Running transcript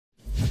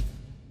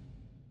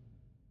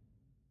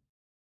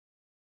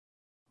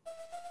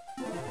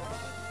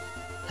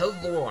Hello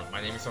everyone,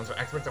 my name is Stormz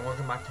Experts and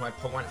welcome back to my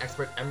Pokemon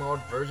Expert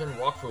Emerald version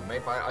walkthrough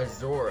made by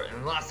Azure.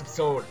 In the last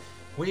episode,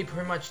 we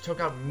pretty much took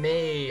out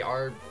May,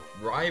 our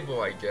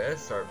rival I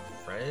guess, our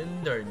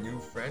friend, our new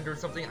friend or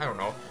something, I don't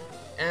know.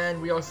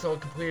 And we also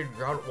completed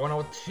Route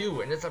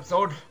 102. In this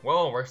episode,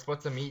 well, we're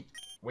supposed to meet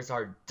with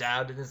our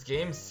dad in this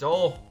game,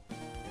 so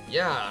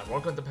yeah,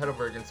 welcome to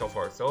Petalburg and so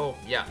forth, so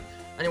yeah.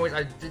 Anyways,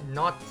 I did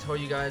not tell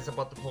you guys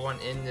about the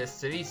Pokemon in this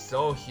city,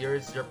 so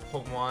here's your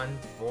Pokemon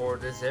for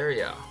this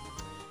area.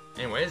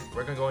 Anyways,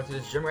 we're gonna go into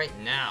this gym right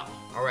now.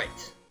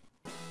 Alright.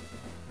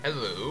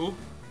 Hello.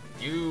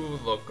 You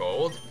look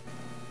old.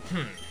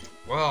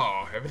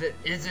 Well, if it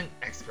isn't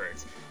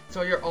experts.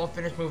 So you're all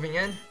finished moving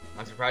in?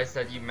 I'm surprised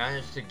that you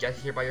managed to get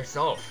here by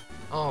yourself.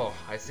 Oh,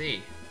 I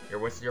see. You're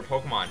with your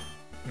Pokemon.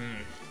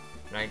 And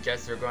I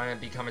guess you're going to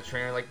become a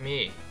trainer like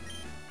me.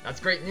 That's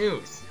great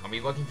news. I'll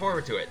be looking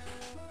forward to it.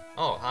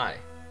 Oh, hi.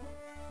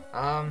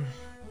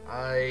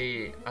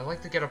 I'd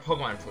like to get a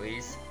Pokemon,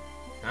 please.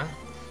 Huh?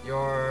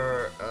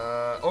 You're,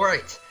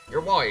 alright,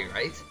 you're Wally,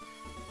 right?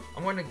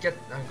 I'm going to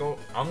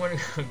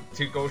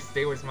go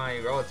stay with my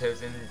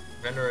relatives in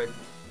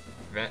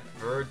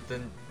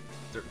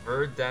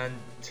Verdant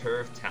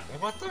Turf Town.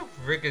 What the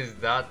frick is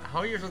that? How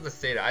are you supposed to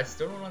say that? I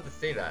still don't know how to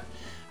say that.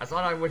 I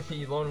thought I would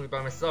be lonely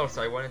by myself,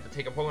 so I wanted to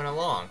take a Pokemon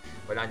along.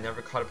 But I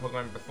never caught a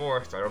Pokemon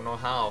before, so I don't know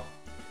how.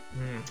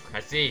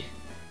 I see.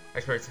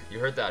 Experts, you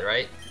heard that,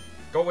 right?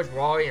 Go with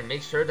Wally and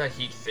make sure that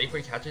he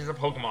safely catches a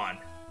Pokemon.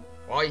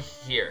 Why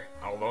here?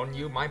 I'll loan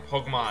you my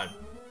Pokemon.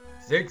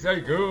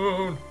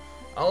 Zigzagoon!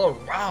 Oh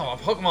wow, a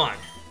Pokemon!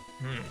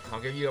 I'll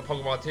give you a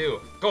Pokeball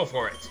too. Go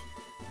for it!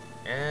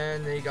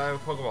 And they got a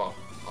Pokeball.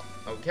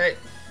 Okay.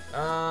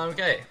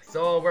 Okay,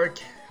 so we're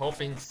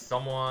helping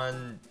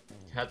someone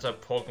catch a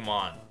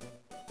Pokemon.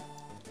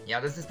 Yeah,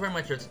 this is pretty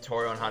much a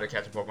tutorial on how to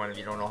catch a Pokemon if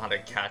you don't know how to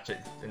catch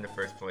it in the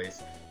first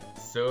place.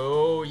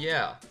 So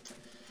yeah.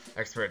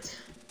 Experts,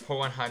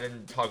 Pokemon hide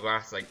in tall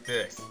grass like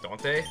this,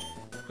 don't they?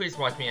 Please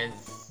watch me and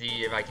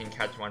see if I can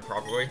catch one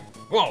properly.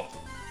 Whoa!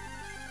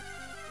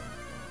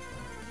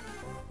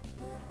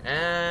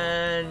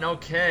 And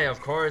okay, of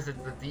course, it's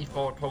the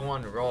default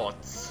Pokemon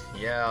routes.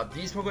 Yeah,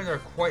 these Pokemon are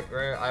quite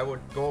rare. I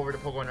would go over the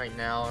Pokemon right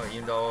now,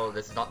 even though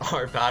this is not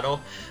our battle.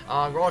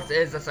 Routes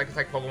is a Psychic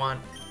type Pokemon,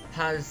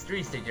 has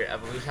 3 stages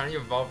evolution. How you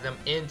evolve them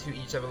into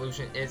each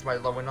evolution is by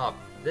leveling up.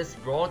 This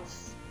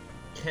routes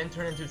can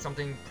turn into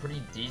something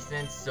pretty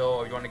decent,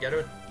 so if you want to get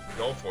it,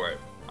 go for it.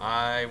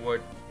 I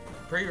would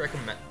pretty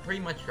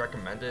much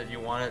recommend it if you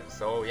want it,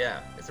 so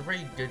yeah. It's a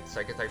pretty good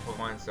Psychic type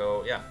Pokemon,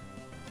 so yeah.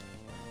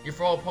 You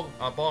throw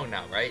a ball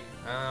now, right?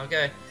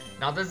 Okay.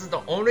 Now this is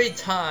the only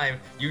time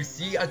you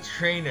see a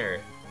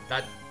trainer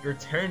that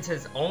returns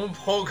his own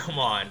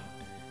Pokemon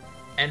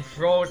and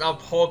throws a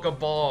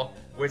Pokeball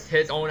with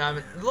his own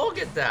Look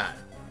at that!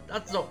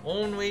 That's the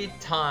only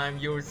time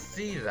you'll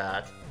see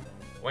that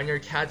when you're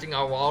catching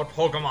a wild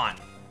Pokemon.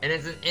 And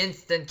it's an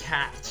instant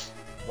catch.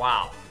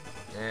 Wow.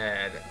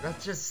 Yeah,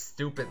 that's just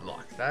stupid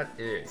luck. That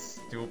is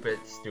stupid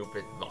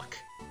luck.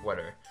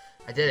 Whatever.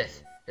 I did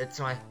it. It's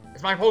my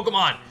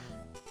Pokemon!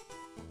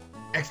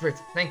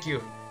 Experts, thank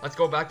you. Let's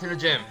go back to the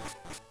gym.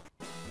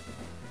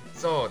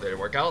 So, did it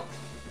work out?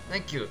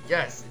 Thank you.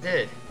 Yes, it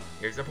did.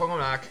 Here's the Pokemon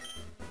back.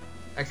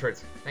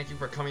 Experts, thank you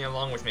for coming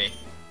along with me.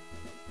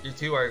 You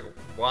two are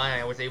why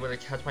I was able to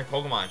catch my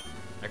Pokemon.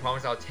 I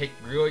promise I'll take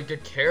really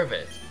good care of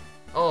it.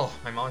 Oh,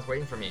 my mom's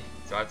waiting for me,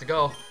 so I have to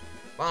go.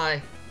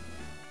 Bye.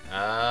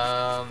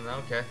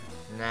 Okay.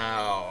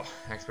 Now,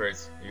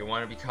 experts, if you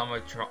want to become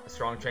a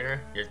strong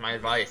trainer, here's my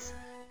advice.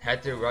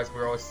 Head to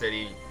Rosborough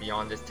City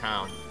beyond this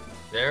town.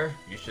 There,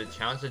 you should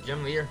challenge the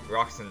gym leader,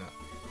 Roxanne?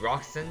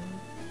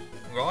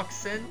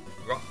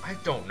 I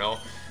don't know.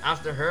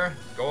 After her,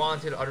 go on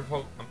to the other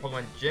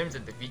Pokemon gyms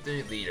and defeat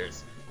the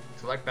leaders.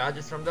 Collect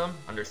badges from them,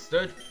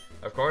 understood?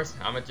 Of course,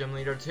 I'm a gym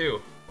leader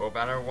too. We'll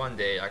battle one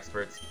day,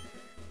 experts.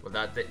 Well,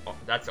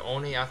 that's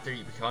only after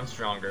you become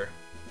stronger.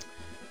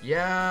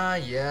 Yeah,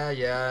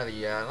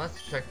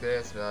 let's check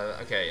this.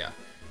 Okay, yeah.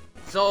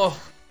 So,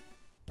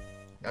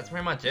 that's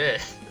pretty much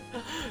it.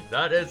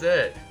 That is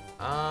it.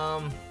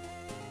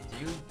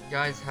 Do you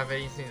guys have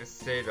anything to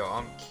say though?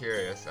 I'm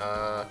curious.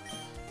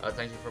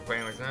 Thank you for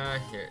playing with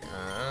here.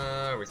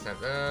 We sent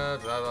blah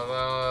blah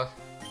blah.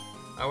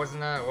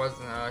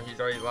 He's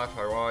already left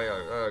Hawaii.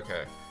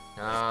 Okay.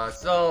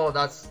 So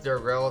that's their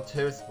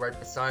relatives right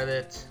beside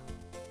it.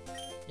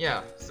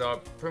 Yeah,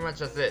 so pretty much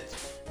that's it.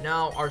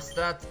 Now our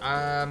stats,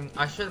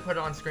 I should put it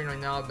on screen right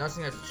now.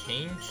 Nothing has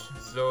changed,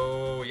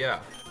 so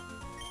yeah.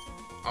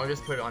 I'll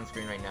just put it on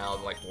screen right now,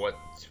 like what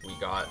we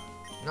got.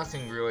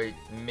 Nothing really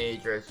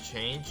major has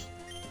changed.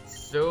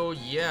 So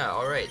yeah,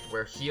 alright,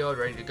 we're healed,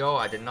 ready to go.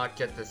 I did not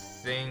get this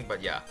thing,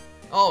 but yeah.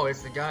 Oh,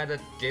 it's the guy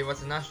that gave us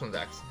the national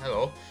dex.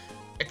 Hello.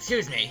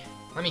 Excuse me,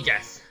 let me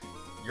guess.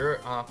 You're,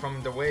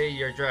 from the way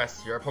you're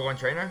dressed, you're a Pokemon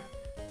trainer?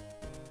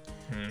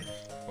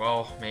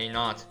 Well, maybe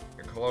not.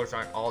 Your clothes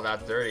aren't all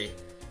that dirty.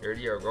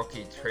 You're a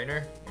rookie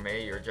trainer? Or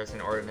maybe you're just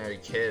an ordinary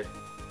kid.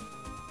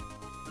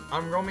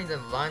 I'm roaming the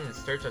land in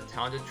search of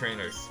talented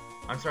trainers.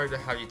 I'm sorry to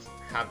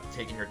have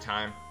taken your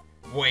time.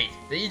 Wait,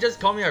 did you just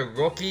call me a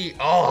rookie?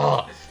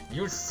 Oh,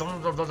 you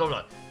son of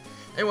a...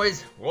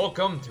 Anyways,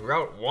 welcome to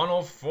Route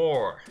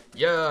 104.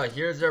 Yeah,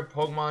 here's your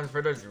Pokemon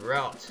for this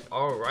route.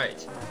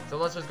 Alright, so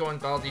let's just go and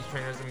battle these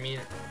trainers and meet...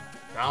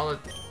 Battle...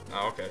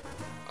 Oh, okay.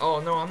 Oh,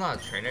 no, I'm not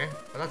a trainer.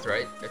 But that's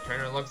right. If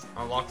trainer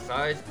unlocks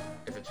size,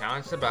 it's a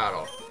challenge to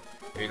battle.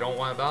 If you don't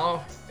want to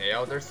battle, stay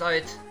out of their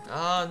sight.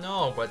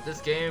 No, but this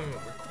game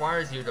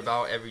requires you to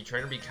battle every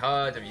trainer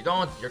because if you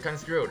don't, you're kind of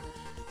screwed.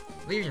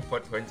 Leaving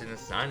footprints in the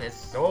sun is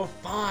so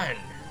fun!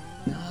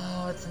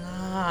 No, it's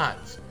not!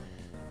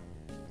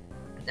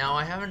 Now,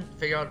 I haven't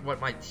figured out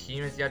what my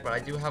team is yet, but I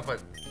do have an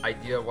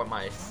idea of what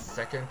my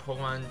second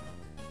Pokemon,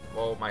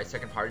 well, my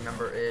second party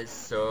member is,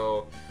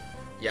 so...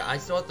 Yeah, I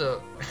still have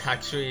to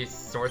actually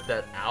sort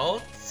that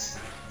out,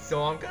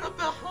 so I'm kind of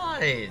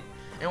behind.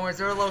 Anyways,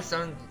 they're at level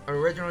 7.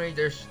 Originally,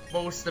 they're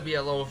supposed to be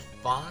at level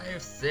 5,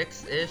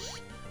 6-ish.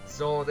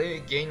 So they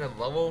gain a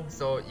level,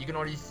 so you can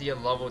already see a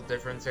level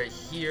difference right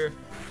here.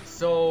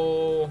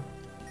 So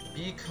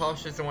be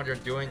cautious on what you're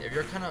doing. If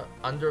you're kind of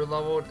under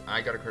leveled,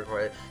 I got a critical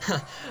hit.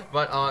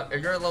 But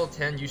if you're at level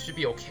 10, you should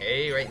be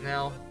okay right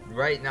now.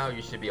 Right now,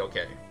 you should be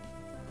okay.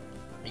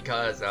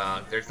 Because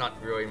there's not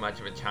really much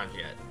of a challenge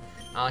yet.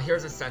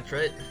 Here's a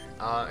Centret.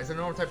 It's a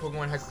normal type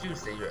Pokemon, has 2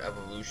 stages of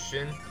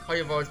evolution. How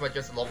you evolve is by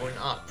just leveling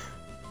up.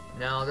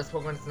 Now, this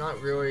Pokemon is not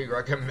really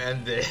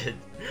recommended.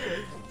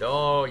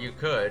 Though you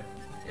could.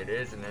 It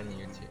is, and then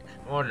you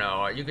oh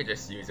no, you could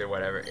just use it,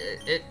 whatever.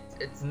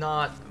 It's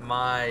not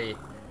my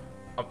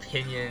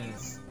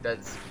opinions that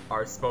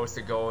are supposed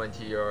to go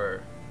into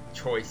your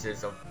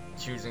choices of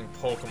choosing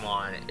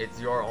Pokemon.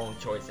 It's your own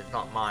choice, it's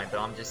not mine, but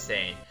I'm just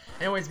saying.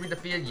 Anyways, we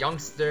defeated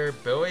Youngster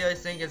Billy, I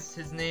think is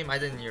his name. I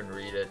didn't even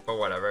read it, but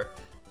whatever.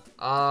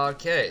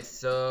 Okay,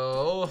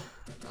 so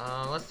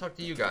let's talk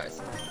to you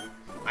guys.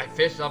 I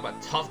fished up a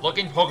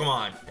tough-looking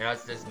Pokemon. It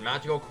has this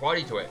magical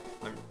quality to it.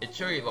 It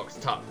surely looks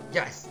tough.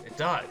 Yes, it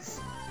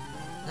does.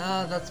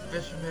 That's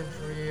fisherman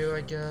for you,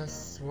 I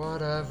guess.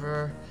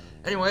 Whatever.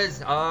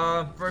 Anyways,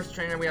 first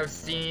trainer we have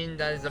seen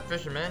that is a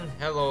fisherman.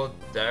 Hello,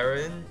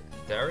 Darian?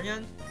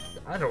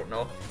 I don't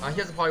know. He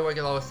has a Poliwag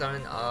at level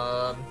 7.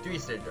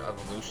 3-stage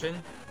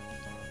evolution.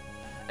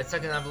 Its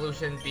second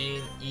evolution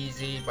being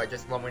easy by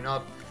just leveling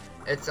up.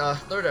 Its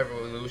third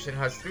evolution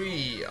has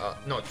 2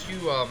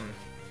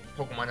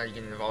 Pokemon that you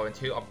can evolve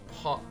into.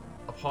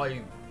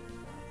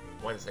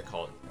 What is it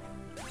called?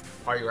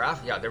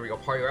 Poliwrath? Yeah, there we go,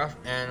 Poliwrath.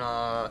 And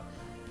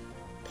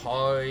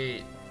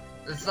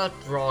it's that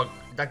frog,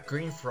 that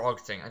green frog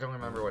thing. I don't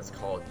remember what it's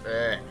called.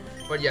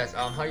 But yes,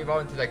 how you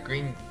evolve into that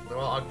green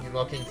little ugly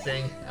looking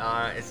thing,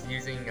 it's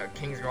using a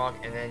King's Rock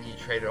and then you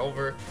trade it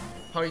over.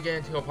 How you get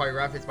into a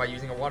Poliwrath is by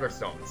using a Water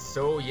Stone.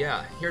 So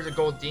yeah, here's a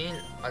Goldeen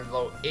at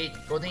level 8.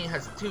 Goldeen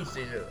has 2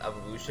 stages of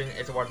evolution.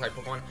 It's a water type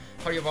Pokemon.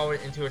 How you evolve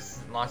it into its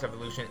last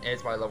evolution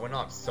is by leveling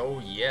up. So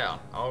yeah,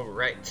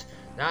 alright.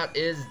 That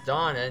is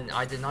done, and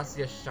I did not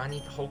see a shiny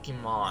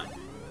Pokemon.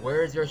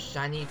 Where is your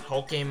shiny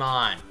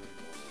Pokemon?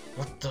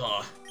 What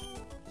the?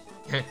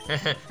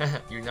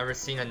 You've never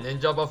seen a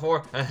ninja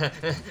before?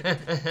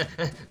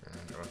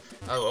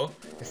 Hello?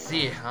 The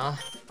sea, huh?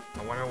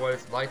 I wonder what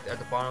it's like at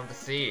the bottom of the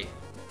sea.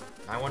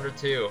 I wonder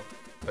too,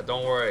 but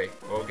don't worry,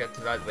 we'll get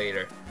to that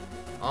later.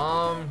 We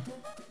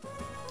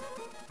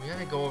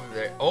gotta go over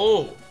there.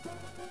 Oh!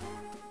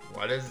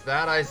 What is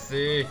that I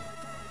see?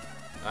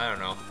 I don't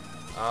know.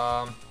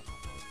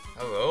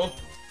 Hello?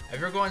 If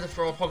you're going to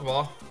throw a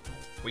Pokeball,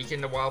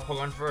 weaken the wild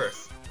Pokemon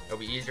first. It'll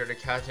be easier to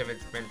catch if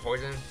it's been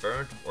poisoned,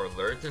 burnt, or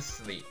lured to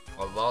sleep.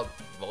 Or lulled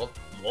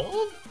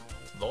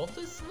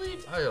to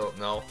sleep? I don't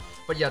know.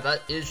 But yeah,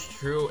 that is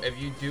true. If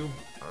you do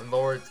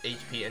lower its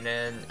HP and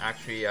then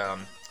actually,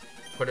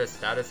 put a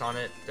status on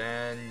it,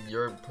 then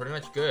you're pretty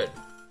much good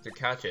to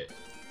catch it.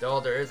 Though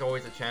there is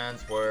always a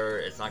chance where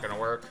it's not gonna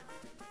work.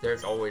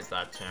 There's always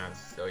that chance,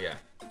 so yeah.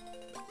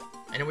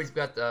 Anyways, we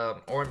got the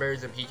orange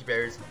berries and peachy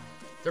berries.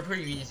 They're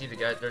pretty easy to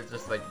get. They're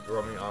just like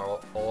roaming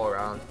all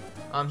around.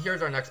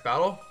 Here's our next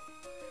battle.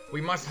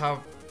 We must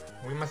have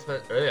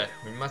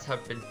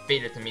been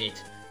fated to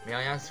meet. May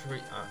I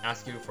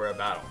ask you for a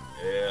battle?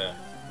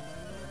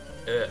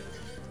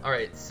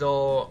 Alright,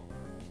 so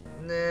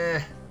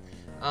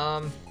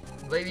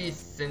Lady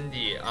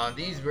Cindy,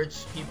 these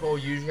rich people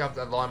usually have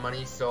a lot of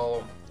money,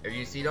 so if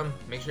you see them,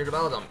 make sure to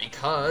battle them,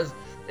 because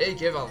they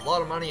give a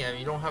lot of money, and if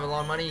you don't have a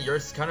lot of money, you're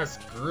kind of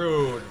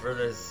screwed for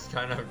this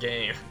kind of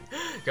game,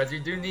 because you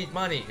do need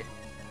money.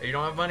 If you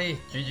don't have money,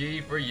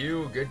 GG for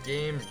you, good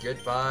games,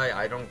 goodbye,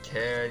 I don't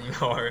care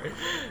anymore.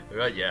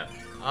 But yeah,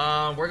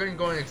 we're gonna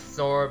go and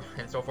absorb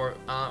and so forth.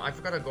 I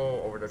forgot to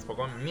go over this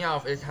Pokemon.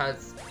 Meowth,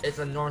 it's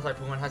a normal type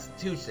Pokemon, has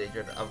 2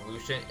 stages of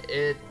evolution.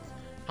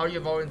 How you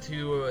evolve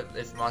into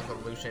its last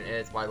evolution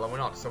is by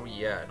leveling up. So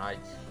yeah, and I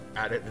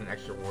added an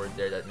extra word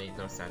there that made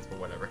no sense, but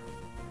whatever.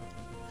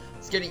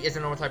 Skitty is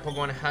a normal type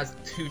Pokemon. It has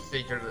 2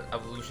 stages of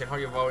evolution. How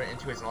you evolve it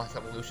into its last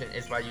evolution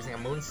is by using a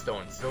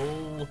Moonstone.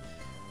 So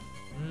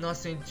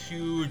nothing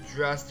too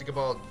drastic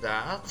about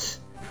that.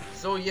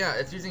 So yeah,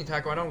 it's using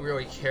Tackle. I don't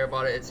really care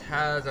about it. It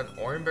has an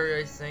Orange Berry,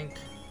 I think.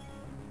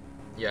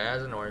 Yeah, it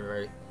has an Orange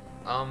Berry.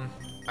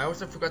 I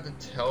also forgot to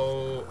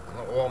tell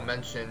or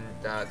mention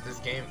that this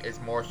game is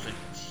more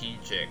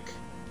strategic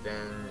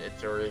than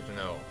its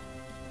original.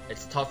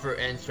 It's tougher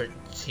and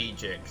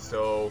strategic,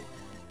 so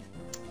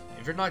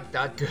if you're not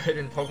that good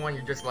in Pokemon,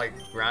 you just like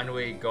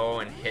randomly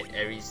go and hit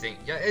everything.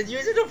 Yeah, it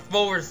uses a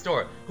forward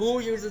store. Who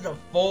uses a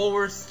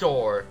forward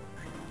store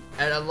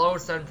at a low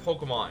send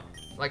Pokemon?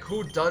 Like,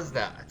 who does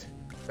that?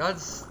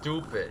 That's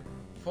stupid.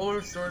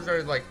 Forward stores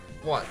are like,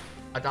 what,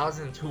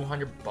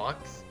 1,200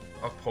 bucks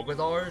of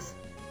Pokédollars?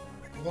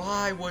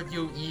 Why would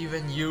you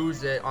even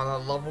use it on a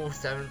level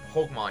 7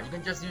 Pokemon? You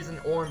can just use an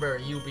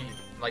Oranberry and you'll be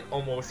like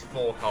almost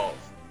full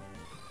health.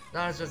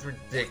 That's just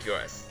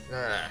ridiculous.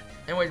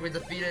 Anyways, we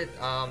defeated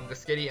the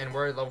Skitty and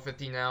we're at level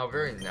 50 now.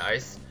 Very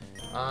nice.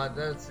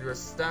 That's your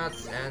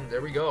stats and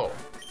there we go.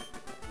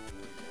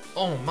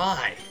 Oh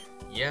my!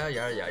 Yeah.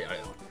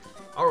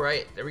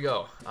 Alright, there we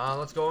go.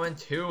 Let's go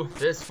into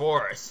this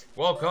forest.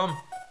 Welcome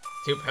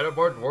to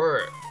Petalburg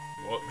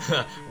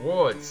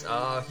Woods.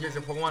 Here's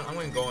your Pokemon. I'm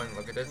gonna go and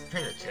look at this.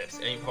 Trainer tips.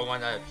 Any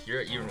Pokemon that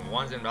appear even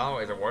once in battle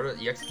is awarded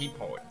EXP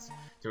points.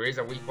 To raise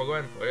a weak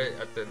Pokemon, put it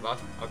at the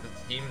left of the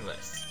team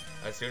list.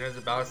 As soon as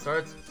the battle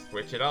starts,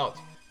 switch it out.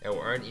 It will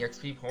earn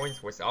EXP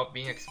points without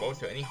being exposed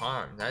to any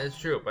harm. That is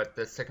true, but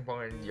the second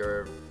Pokemon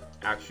you're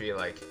actually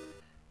like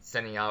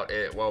sending out,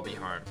 it will be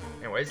harmed.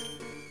 Anyways,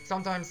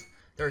 sometimes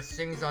there's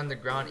things on the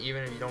ground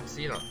even if you don't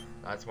see them.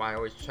 That's why I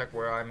always check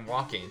where I'm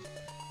walking.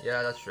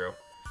 Yeah, that's true.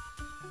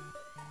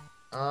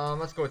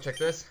 Let's go check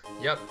this.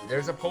 Yep,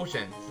 there's a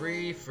potion.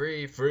 Free.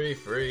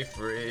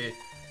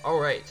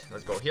 Alright,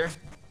 let's go here.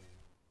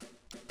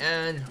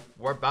 And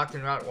we're back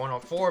in Route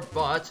 104,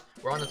 but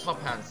we're on the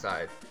top hand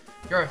side.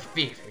 You're a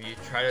thief if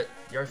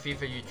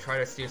you try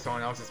to steal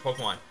someone else's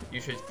Pokemon.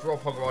 You should throw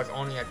Pokeballs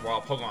only at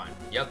wild Pokemon.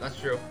 Yep, that's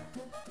true.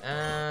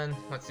 And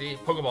let's see,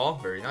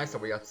 Pokeball, very nice. So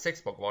we got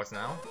 6 Pokeballs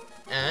now.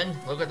 And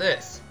look at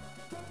this.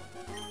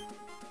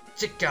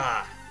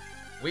 Chica!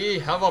 We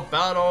have a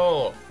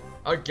battle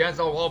against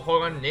a wild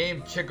Pokemon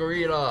named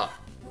Chikorita.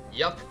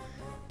 Yep.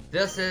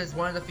 This is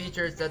one of the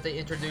features that they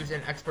introduced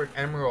in Expert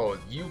Emerald.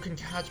 You can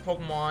catch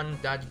Pokemon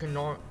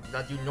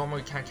that you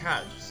normally can't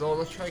catch. So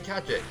let's try to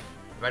catch it.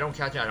 If I don't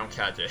catch it, I don't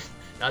catch it.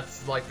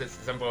 That's like as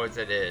simple as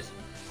it is.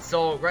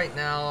 So right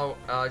now,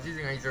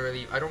 using Azure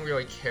Relief, I don't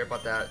really care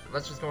about that.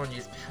 Let's just go and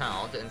use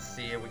Pound and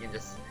see if we can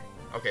just.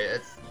 Okay,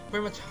 it's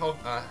pretty much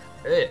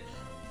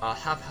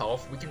half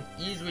health. We can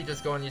easily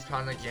just go and use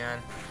Pound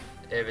again.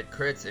 If it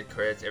crits, it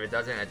crits. If it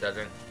doesn't, it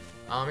doesn't.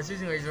 It's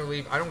using Laser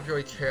Leaf. I don't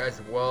really care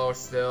as well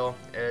still.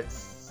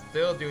 It's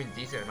still doing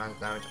decent amount of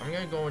damage. I'm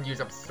gonna go and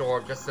use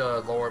Absorb just to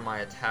lower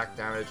my attack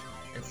damage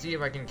and see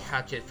if I can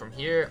catch it from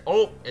here.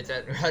 Oh, it's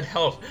at red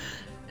health.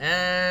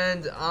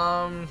 And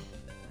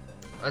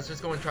let's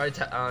just go and try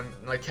to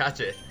like catch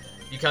it.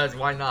 Because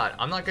why not?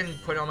 I'm not gonna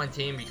put it on my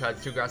team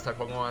because 2 grass type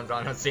Pokemon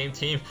on the same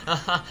team.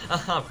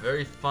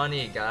 Very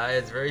funny,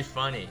 guys. Very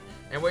funny.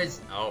 Anyways,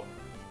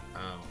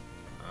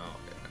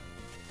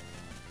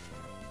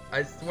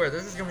 I swear,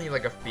 this is gonna be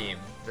like a theme.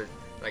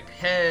 Like,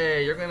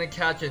 hey, you're gonna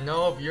catch it.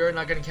 Nope, you're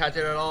not gonna catch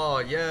it at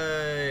all.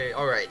 Yay.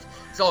 Alright,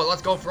 so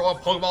let's go for a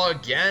Pokeball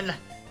again.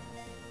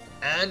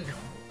 And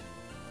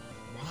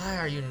why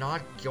are you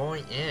not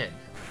going in?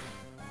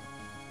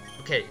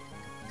 Okay,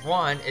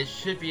 one, you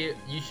should be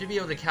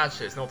able to catch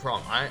this, no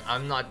problem.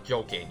 I'm not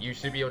joking. You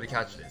should be able to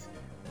catch this.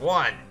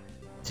 1,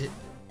 2.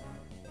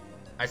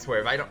 I swear,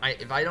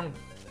 if I don't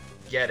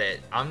get it,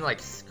 I'm like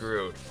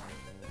screwed.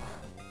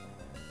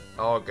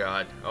 Oh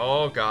god.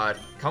 Oh god.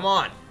 Come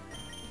on.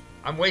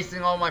 I'm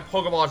wasting all my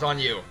Pokeballs on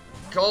you.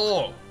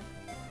 Go.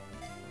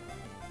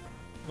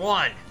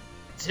 1,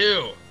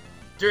 2,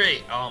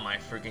 3. Oh my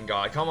freaking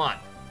god. Come on.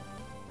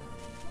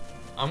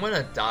 I'm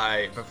gonna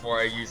die before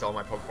I use all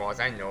my Pokeballs.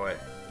 I know it.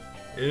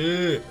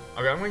 Ugh.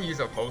 Okay, I'm gonna use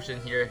a potion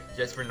here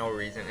just for no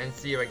reason and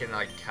see if I can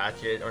like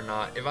catch it or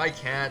not. If I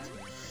can't,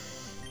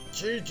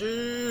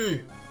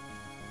 GG.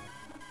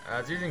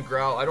 It's using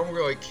Growl. I don't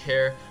really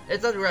care.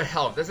 It's at red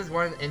health. This is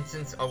one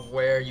instance of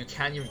where you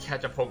can't even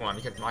catch a Pokemon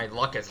because my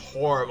luck is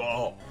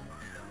horrible.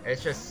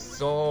 It's just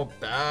so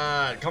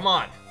bad. Come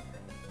on.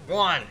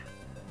 1,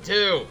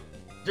 2,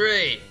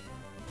 3.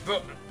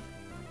 Boom.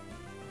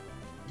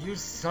 You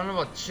son of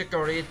a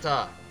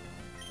Chikorita.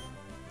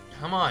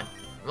 Come on.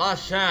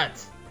 Last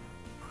chance.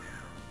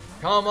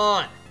 Come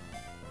on.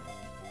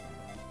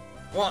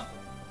 What?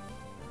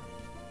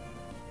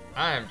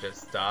 I am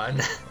just done.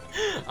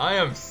 I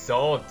am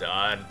so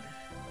done.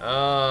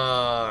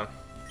 Oh,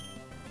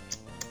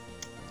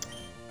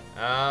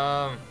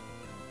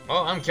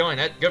 I'm killing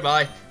it.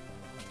 Goodbye.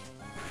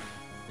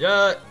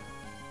 Yeah.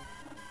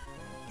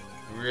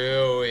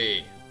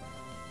 Really?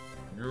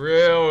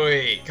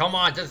 Really? Come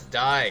on, just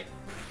die.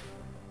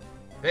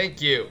 Thank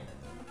you.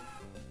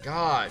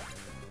 God.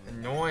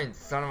 Annoying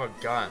son of a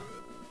gun.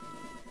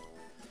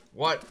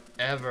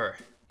 Whatever.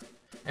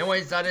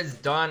 Anyways, that is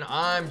done.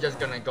 I'm just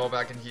gonna go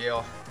back and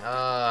heal.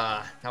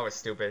 That was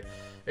stupid.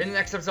 In the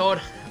next episode,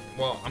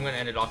 well, I'm gonna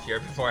end it off here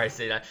before I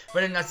say that.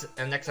 But in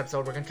the next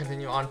episode, we're gonna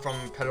continue on from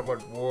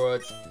Petalburg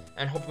Woods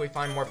and hopefully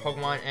find more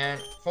Pokemon and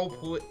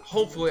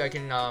hopefully I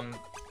can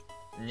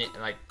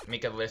like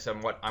make a list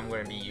of what I'm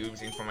going to be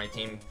using for my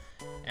team.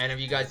 And if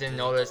you guys didn't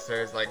notice,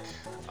 there's like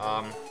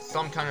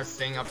some kind of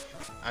thing up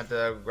at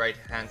the right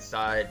hand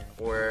side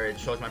where it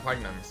shows my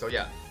party members. So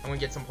yeah, I'm gonna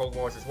get some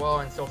Pokeballs as well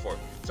and so forth.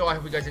 So I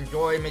hope you guys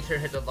enjoy. Make sure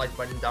to hit the like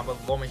button down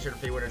below. Make sure to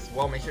favorite as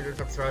well. Make sure to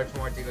subscribe for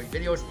more daily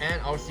videos,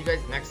 and I'll see you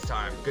guys next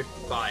time.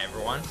 Goodbye,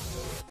 everyone.